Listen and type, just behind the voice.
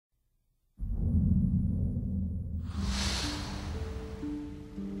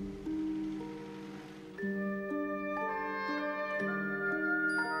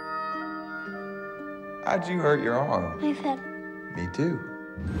How'd you hurt your arm? My fell. Me too.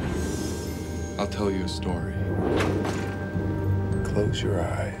 I'll tell you a story. Close your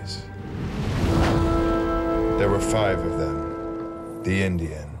eyes. There were 5 of them. The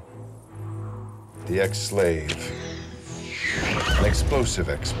Indian, the ex-slave, an explosive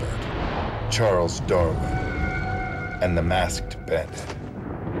expert, Charles Darwin, and the masked bandit.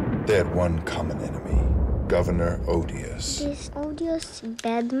 They had one common enemy, Governor Odious. Is Odious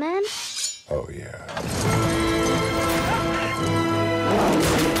bad man? Oh, yeah.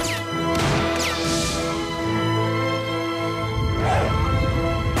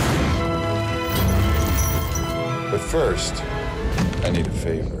 But first, I need a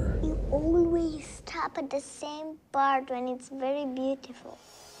favor. You always stop at the same part when it's very beautiful.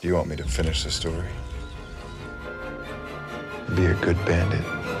 Do you want me to finish the story? Be a good bandit.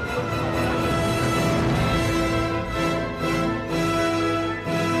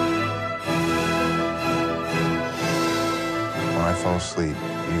 When I fall asleep,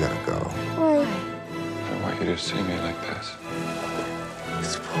 you gotta go. Why? I don't want you to see me like this.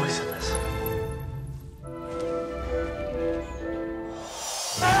 It's poisonous.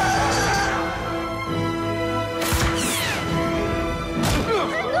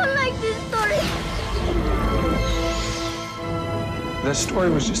 I don't like this story. That story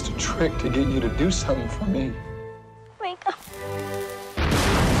was just a trick to get you to do something for me. Wake up.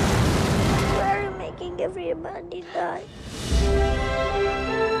 Why are you making everybody die?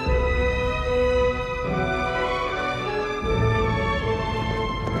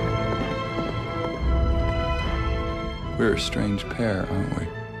 We're a strange pair, aren't we?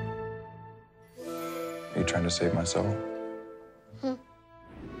 Are you trying to save my soul?